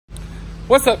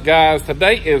What's up, guys?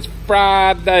 Today is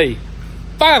Friday.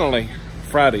 Finally,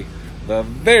 Friday. The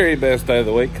very best day of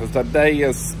the week, because today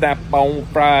is Snap on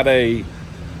Friday.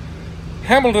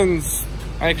 Hamilton's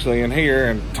actually in here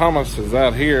and Thomas is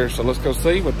out here, so let's go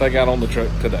see what they got on the truck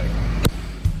today.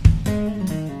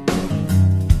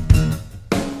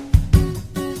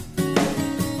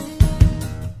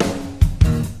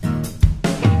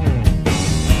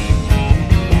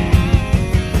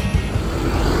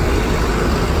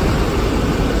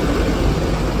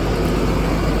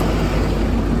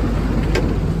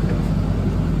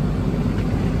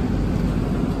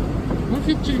 Look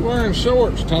at you wearing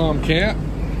shorts, Tomcat.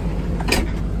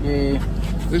 Yeah.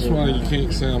 This is why you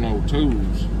can't sell no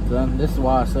tools. This is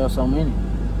why I sell so many.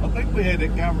 I think we had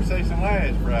that conversation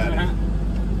last Friday.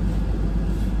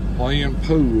 Playing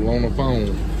pool on the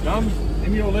phone. Thomas,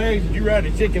 in your legs, you ride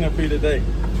a chicken up here today.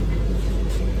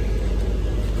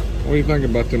 What do you think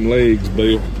about them legs,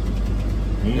 Bill?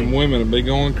 Them women will be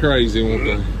going crazy, won't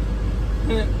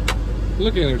they?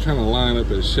 Look at him trying to line up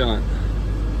his shot.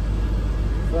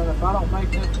 But if I don't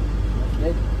make it,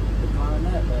 they find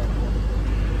that bad.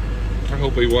 I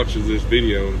hope he watches this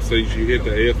video and sees you hit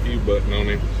the FU button on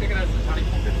him.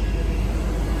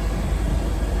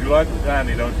 You like the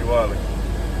tiny, don't you, Wally?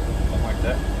 Something like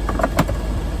that.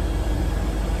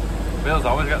 Bill's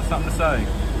always got something to say.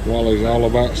 Wally's all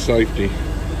about safety.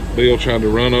 Bill tried to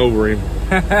run over him.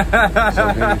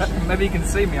 So maybe you can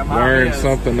see me. I'm wearing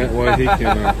something that way he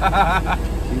can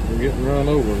keep from getting run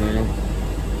over now.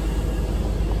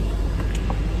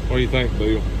 What do you think,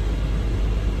 Bill?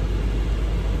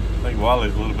 I think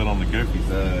Wally's a little bit on the goofy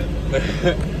side.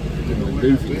 The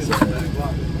goofy side.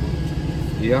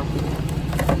 Yeah.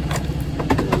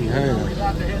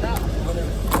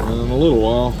 In a little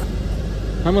while.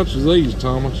 How much is these,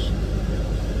 Thomas?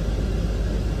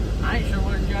 I ain't sure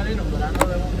what you got in them, but I know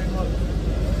they won't be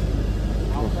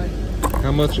much.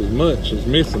 How much is much? Is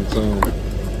missing some.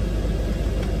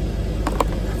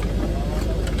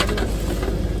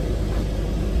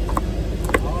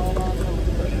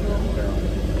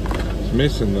 It's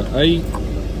missing the 8.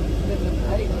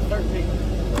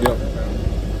 Yep.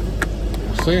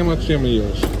 See how much them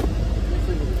is.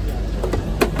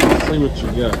 See what you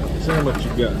got. See how much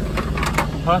you got.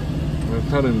 Huh? I'll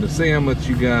tell him to see how much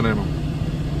you got in them.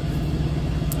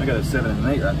 I got a 7 and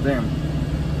 8 right there.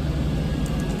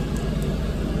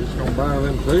 Just gonna buy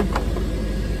them too.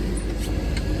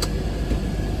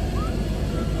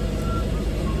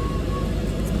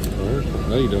 There's the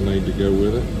 8 I need to go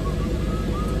with it.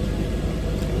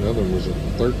 The other one was a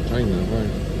 13, I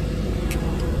think.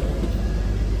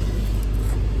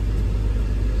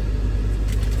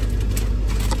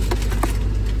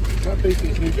 How big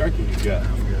this new jerky you got?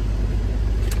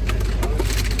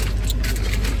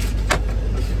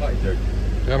 Light jerky.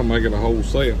 That'll make it a whole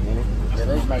set, won't it? Yeah,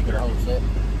 they make it a whole set.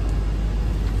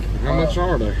 How much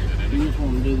are they? You just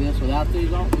want to do this without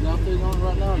these on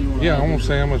right now? Or you want Yeah, I want to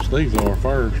see how much these are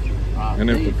first.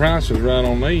 And if the price is right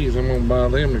on these, I'm going to buy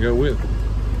them to go with it.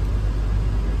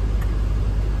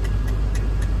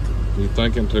 You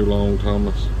thinking too long,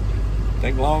 Thomas?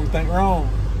 Think long, think wrong.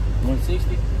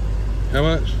 160. How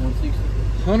much? 160.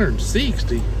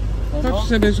 160. I thought you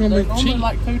said they was gonna be cheap.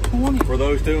 Like 220. For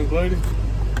those two included?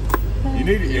 You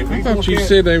need it. I thought you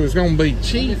said they was gonna be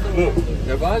cheap. Look,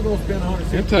 if I was gonna spend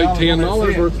 $160, it'll take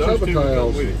 $10 worth of cover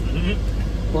tiles.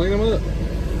 Clean them up.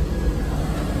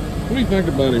 What do you think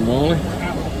about him, Wally?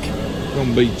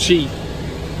 Gonna be cheap.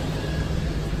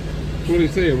 What he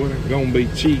said? What? Gonna be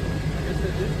cheap.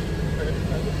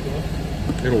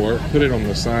 It'll work. Put it on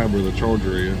the side where the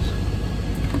charger is.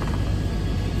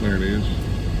 There it is.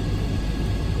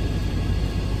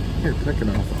 Here, take it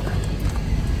off.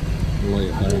 Lay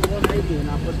it I there. did 180 and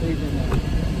I put these in there.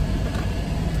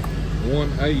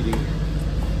 180.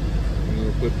 I'm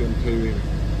gonna put them 2 in.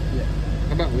 Yeah.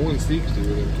 How about 160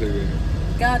 with them 2 in?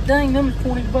 God dang, them is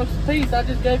 $20 a piece. I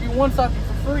just gave you one socket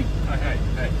for free.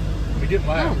 Hey, we didn't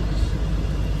laugh.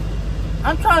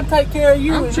 I'm trying to take care of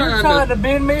you and you're trying to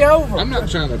bend me over. I'm not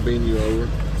trying to bend you over.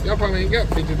 Y'all probably ain't got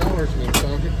 $50 in them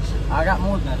sockets. I got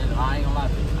more than that in them. I ain't gonna lie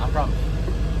to you. I promise.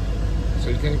 So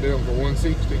you can't do them for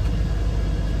 160.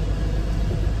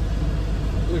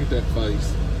 Look at that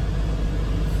face.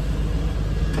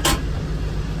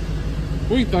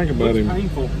 What do you think about him?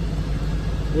 Painful.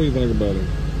 What do you think about him?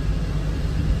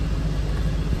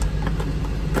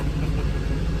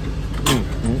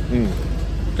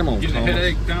 Come on, Getting a Thomas.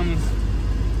 headache, Thomas.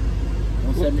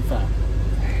 175.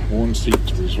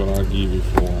 160 is what I give you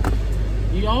for.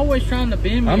 You always trying to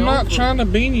bend me over. I'm not trying to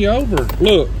bend you over.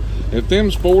 Look, if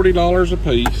them's $40 a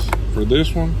piece for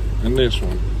this one and this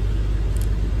one,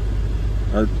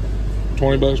 or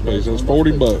 20 bucks a piece. That's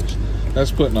 40 bucks. That's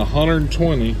putting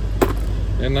 120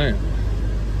 in there.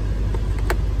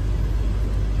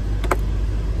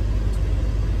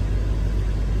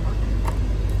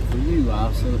 For you,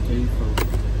 I'll sell it to you for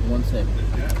 170.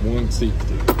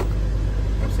 160.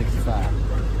 165.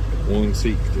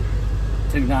 160.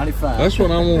 295. That's what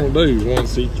I want to do,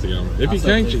 160 on it. If you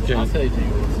can't, you I'll can't. sell it to you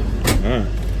 160. Alright.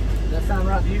 Does that sound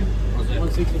right to you?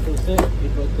 160 for the set. You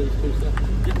put these two sets.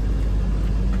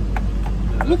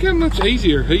 Look how much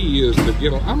easier he is to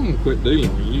get on. I'm going to quit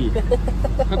dealing with you.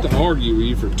 I have to argue with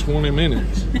you for 20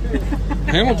 minutes.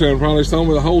 Hamilton probably sold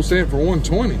me the whole set for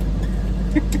 120.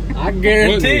 I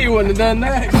guarantee you wouldn't have done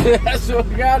that. That's what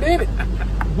got in it.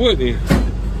 Wouldn't he? I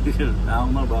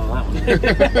don't know about that one.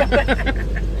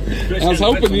 I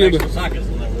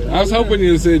was hoping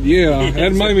you'd said, yeah.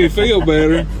 That made me feel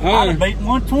better. I'd have beat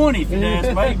 120 if you asked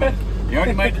me, but you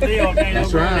already made the deal.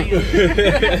 That's right.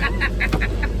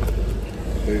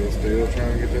 Still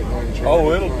trying to get that thing charged.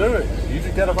 Oh, it'll do it. You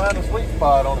just gotta find a sweet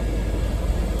spot on it.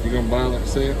 You gonna buy that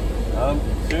set? I'm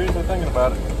seriously thinking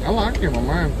about it. I like it on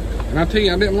mine. And I tell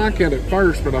you, I didn't like it at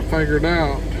first, but I figured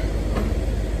out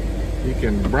you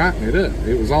can brighten it up.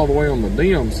 It was all the way on the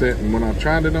dim setting when I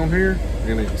tried it on here,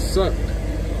 and it sucked.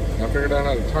 I figured out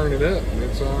how to turn it up, and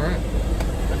it's all right.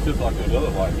 It's just like those other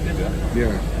lights you got.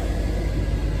 Yeah.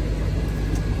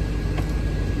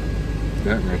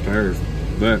 That right there,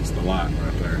 that's the light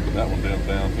right there. That one down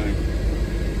too.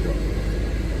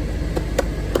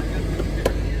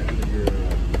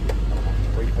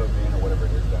 Repub in or whatever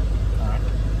it is down there.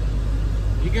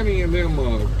 You got any of them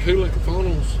coolant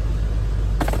funnels?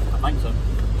 I think so.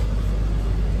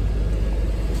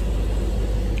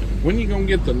 When you gonna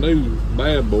get the new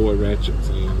bad boy ratchets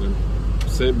in, them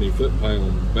 70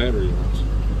 foot-pound battery ones?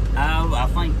 I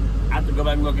think I have to go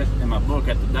back and look at in my book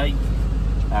at the date.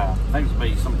 I think it'll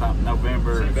be sometime in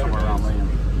November, somewhere around then.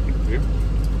 Yeah.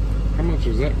 How much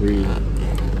is that really?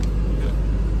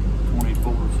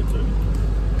 24,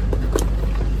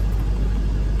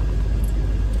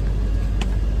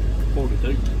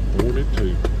 42.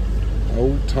 42.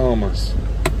 Old Thomas.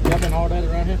 Y'all been hard at it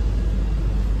right here?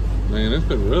 Man, it's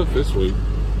been rough this week.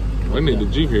 We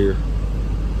needed you here.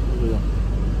 Yeah.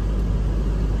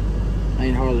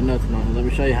 Ain't hardly nothing on it. Let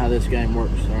me show you how this game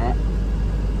works, alright?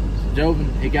 So Jobin,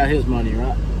 he got his money,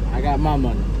 right? I got my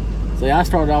money. See, I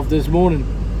started off this morning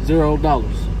 $0.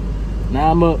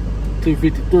 Now I'm up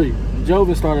 $253.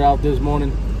 Jobin started off this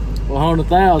morning with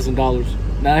 $100,000.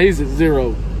 Now he's at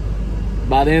zero.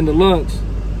 By the end of lunch,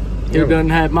 he doesn't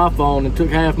have my phone and took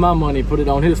half my money and put it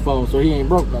on his phone, so he ain't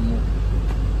broke no more.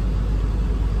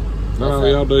 All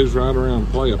y'all do is ride around and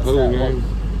play a pool game.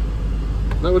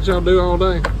 Is that what y'all do all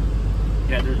day?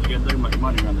 Yeah, you gotta do make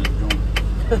money around this joint.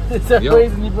 Is that the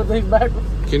reason you put these backwards?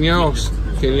 Can y'all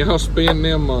spend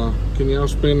them? Can y'all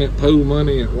spend that pool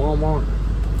money at Walmart?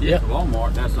 Yeah,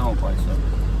 Walmart. That's the only place. So.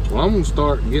 Well, I'm gonna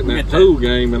start getting that pool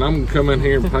game, and I'm gonna come in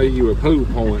here and pay you a pool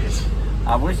points.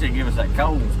 I wish they'd give us that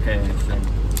Kohl's cash. So.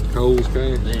 Kohl's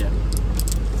cash? Yeah.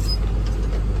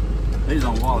 He's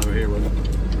on Wally over here with him.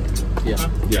 Yeah.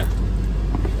 Yeah.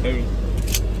 Who?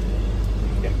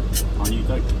 Yeah. On you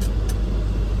too?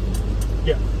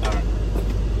 Yeah. Alright.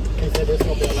 He said this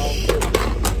gonna be a long trip.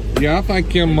 Yeah, I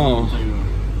think him. I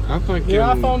think your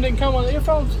iPhone didn't come with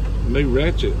earphones. New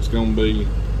ratchet's gonna be.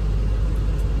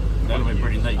 That'll be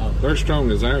pretty neat. They're strong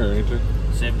as air, ain't they?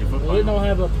 70 foot. Well, we don't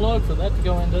have a plug for that to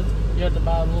go in, does it? You have to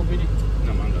buy a little bitty.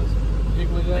 No, mine does.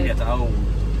 Jiggly They got the whole.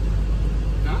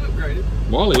 Not upgraded.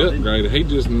 Wally upgraded. He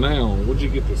just now. What'd you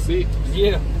get, the 6?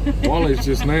 Yeah. Wally's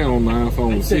just now on the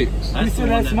iPhone 6. You see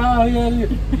that smile he had here?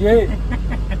 Yeah.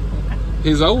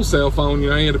 His old cell phone, you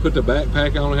know, he had to put the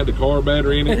backpack on. It had the car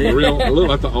battery in it. It looked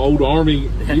like the old army. You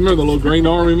remember the little green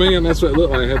army man? That's what it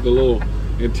looked like. It had the little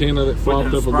antenna that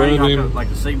flopped up above him. Like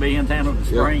the CB antenna with the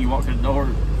spring. You walk through the door.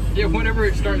 Yeah, whenever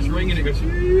it starts ringing, it goes.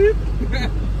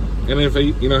 And if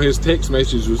he, you know, his text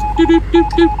message was.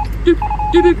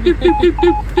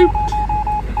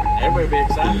 Everybody be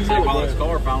excited to see Wally's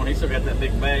car phone. He still got that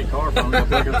big bag car phone. Got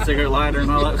the cigarette lighter and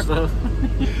all that stuff.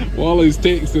 Wally's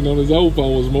texting on his old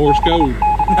phone was Morse code.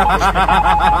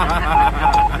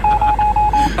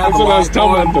 That's what I was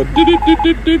talking about.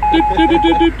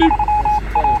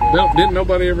 Didn't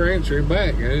nobody ever answer him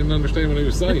back. I didn't understand what he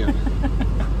was saying.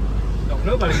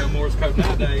 Nobody knows Morse code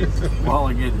nowadays.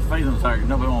 Wally gets his feelings hurt.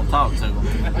 Nobody want to talk to him.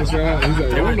 That's right. He's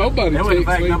like, well, nobody texts me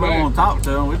nobody back. want to talk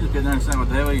to him. We just couldn't understand what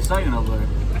the hell he's saying over there.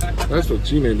 That's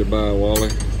what you need to buy, Wally.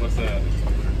 What's that?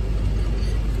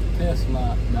 Test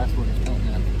light. That's what it's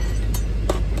pointing at.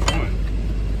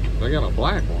 They got a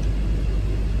black one.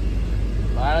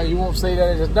 Well, you won't see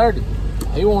that it's dirty.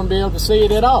 He won't be able to see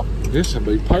it at all. This would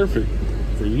be perfect.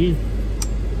 for you.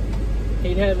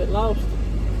 He'd have it lost.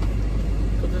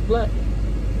 Because it's black.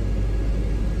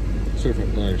 See if that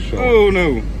thing's short. Oh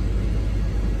no.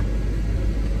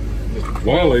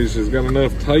 Wally's has got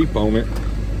enough tape on it.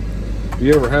 If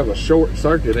you ever have a short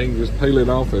circuit, he can just peel it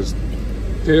off his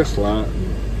test light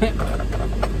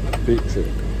and fix it.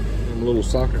 Them little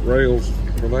socket rails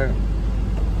for that.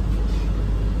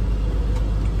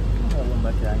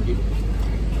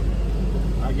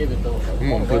 I'll give it though. I'm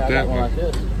gonna put that one. Like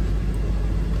this.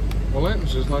 Well,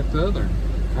 that's just like the other.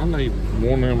 I need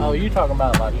one of them. Oh, you talking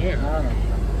about like yeah? No.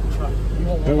 You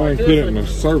want That one way like put this, it in a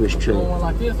service you truck. want one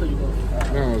like this, or you want?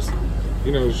 No, it's,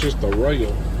 you know, it's just a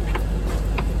rail.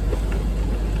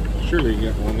 Surely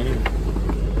you got one there.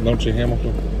 Don't you,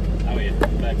 Hamilton? Oh yeah,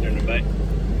 back there in the back.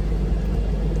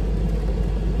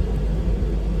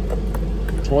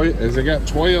 12, has it got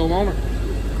 12 on it?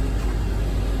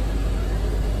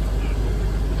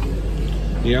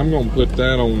 Yeah, I'm gonna put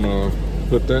that on.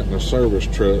 Put that in a service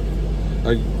truck.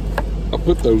 I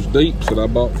put those deeps that I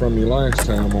bought from you last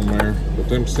time on there, but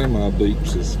them semi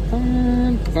deeps is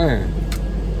fine.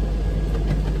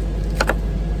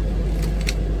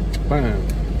 I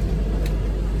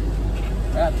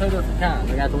got two different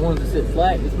kinds. I got the ones that sit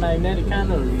flat, it's magnetic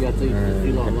kind of, or you got these that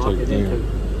you don't lock it into.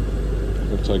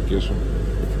 I'll take this one.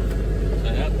 So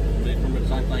that would be from the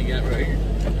same thing you got right here.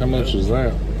 How much is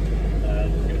that?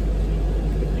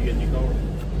 You get a new car?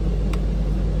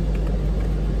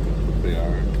 Be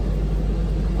alright.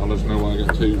 I'll just know I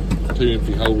got two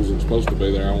empty holes that's supposed to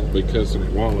be there. I won't be cussing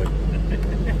at Wally.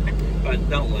 But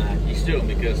don't lie, you still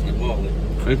be cussing at Wally.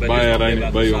 It's bad, ain't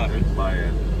it, Bill? It's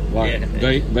bad. Like,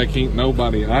 yeah. they can't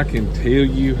nobody, I can tell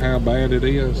you how bad it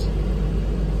is,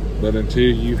 but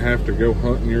until you have to go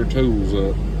hunting your tools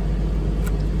up,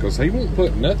 because he won't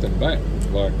put nothing back.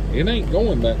 Like, it ain't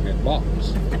going back in that box.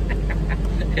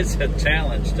 It's a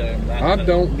challenge to him. I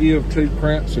don't give two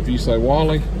craps if you say,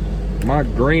 Wally, my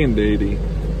granddaddy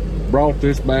brought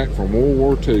this back from World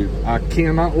War II. I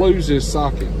cannot lose this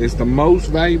socket. It's the most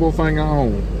valuable thing I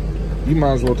own. You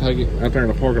might as well take it out there in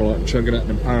the parking lot and chunk it out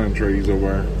them pine trees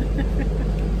over there.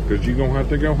 Because you're going to have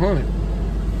to go hunt it.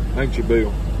 Ain't you, Bill?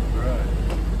 Right.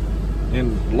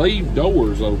 And leave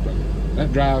doors open.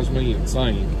 That drives me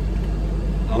insane.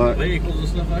 On like, the vehicles and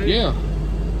stuff like that? Yeah.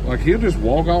 Like, he'll just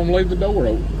walk on and leave the door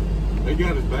open. He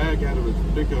got his bag out of his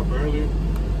pickup earlier,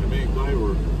 and me and Clay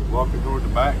were walking toward the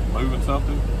back, moving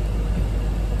something,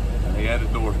 and he had his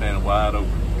door standing wide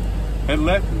open. Had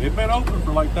left it. It'd been open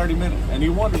for like 30 minutes, and he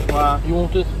wondered why You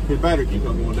want this? his battery keeps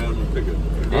on going down on the pickup.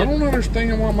 I don't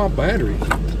understand why my battery's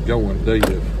going dead.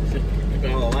 You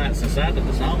got all the lights inside of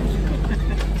the songs.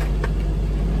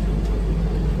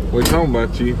 We talking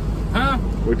about you. Huh?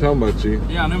 We talking about you.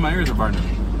 Yeah, I knew my ears are burning.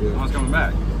 Yeah. I was coming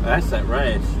back. That's that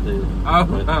rash, dude. Oh.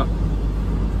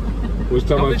 We was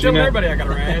talking Don't be about you telling not, everybody I got a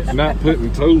rash. not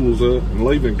putting tools up and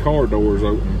leaving car doors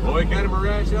open. Boy, he got him a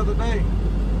rash the other day.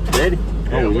 Daddy?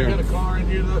 Yeah, we yeah. got a car in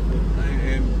here,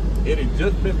 and it had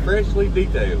just been freshly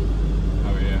detailed.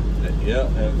 Oh, yeah. Yeah,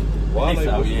 and Wally,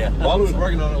 Wally was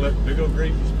working on it, left a big old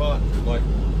greasy spot, like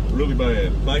really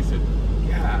bad. Clay said,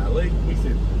 golly, he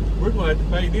said, we're going to have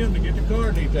to pay them to get the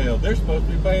car detailed. They're supposed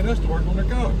to be paying us to work on their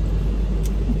car.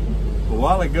 Well,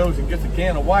 Wally goes and gets a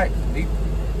can of white, and he's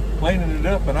cleaning it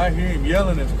up, and I hear him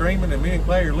yelling and screaming, and me and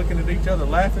Clay are looking at each other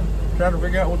laughing, trying to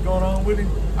figure out what's going on with him.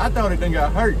 I thought he done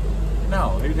got hurt.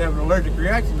 No, he was having an allergic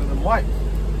reaction to them wipes.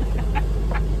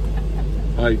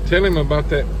 Hey, tell him about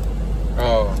that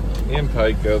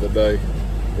intake the other day.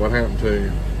 What happened to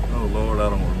you? Oh, Lord, I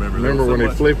don't remember. Remember when he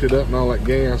flipped it up and all that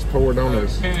gas poured on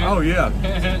his... Oh, yeah.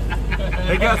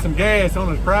 He got some gas on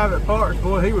his private parts.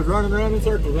 Boy, he was running around in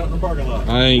circles out in the parking lot.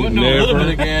 I ain't Wasn't no little bit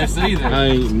never... of gas either. I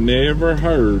ain't never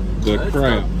heard the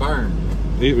crap. Burned.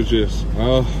 It was just...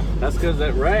 That's because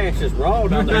that rash is raw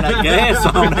down there. That gas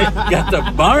on it got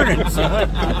to burning, son.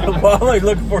 Wally's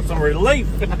looking for some relief.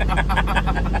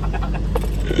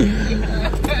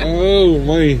 Oh,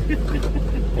 man.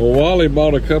 Well, Wally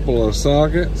bought a couple of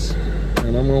sockets,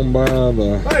 and I'm going to buy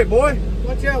the... Hey, boy,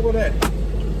 watch out with that.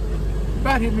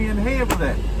 About hit me in the head with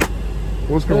that.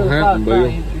 What's going to happen, Bill?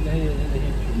 You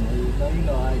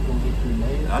know I ain't gonna hit you in the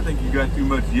head. I think you got too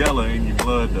much yellow in your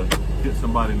blood to hit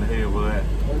somebody in the head with that.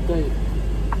 What do you?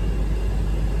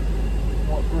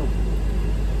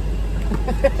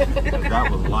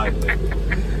 That was likely.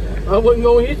 I wasn't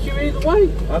gonna hit you either way.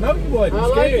 I know you wasn't I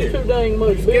like you scared. too dang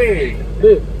much. Scared.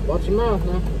 Bill, watch your mouth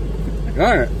now.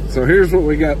 All right, so here's what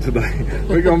we got today.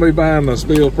 We're going to be buying the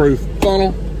spill-proof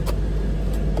funnel.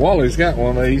 Wally's got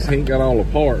one of these. He ain't got all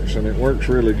the parts, and it works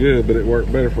really good, but it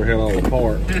worked better if we had all the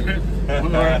parts.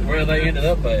 Where they ended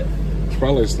up at? It's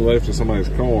probably left in somebody's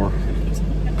car.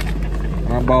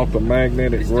 I bought the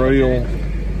magnetic rail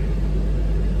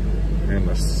and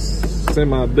the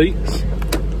semi-deeps.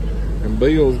 And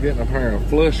Bill's getting a pair of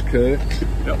flush cuts.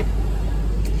 Yep.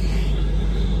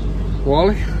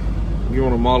 Wally, you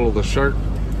want to model the shirt?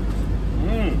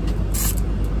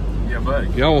 Yeah, buddy.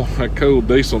 Y'all want a cool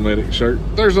Diesel Medic shirt?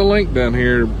 There's a link down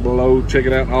here below. Check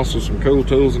it out. Also some cool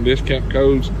tools and discount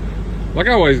codes. Like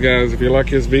always, guys, if you like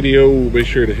this video, be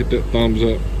sure to hit that thumbs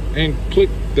up and click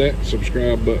that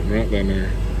subscribe button right down there.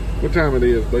 What time it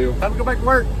is, Bill? Time to go back to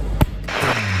work.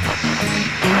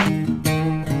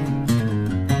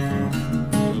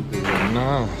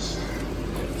 Nice.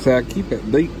 So I keep that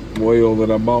deep wheel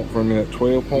that I bought from me at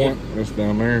 12 point. That's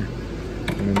down there.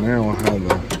 And then now I have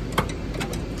the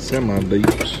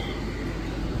semi-deeps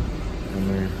in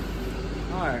there.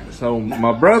 Alright, so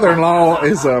my brother-in-law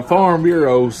is a Farm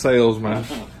Bureau salesman.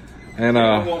 And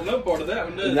I don't want no part of that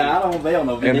one, does it? Nah, I don't bail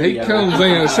no and he video. comes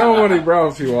in. Show him what he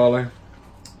brought you, Wally.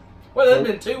 Well, it's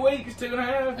been 2 weeks,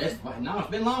 2.5. It's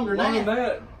been longer Longer than than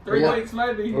that. that. 3 weeks,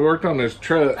 maybe. We worked on this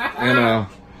truck, and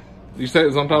you said it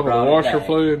was on top of the washer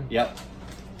fluid? Yep.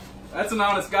 That's an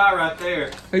honest guy right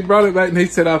there. He brought it back and he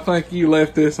said, I think you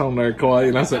left this on there, Clay.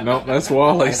 And I said, nope, that's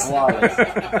Wally's. That's Wallace.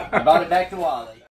 I brought it back to Wally.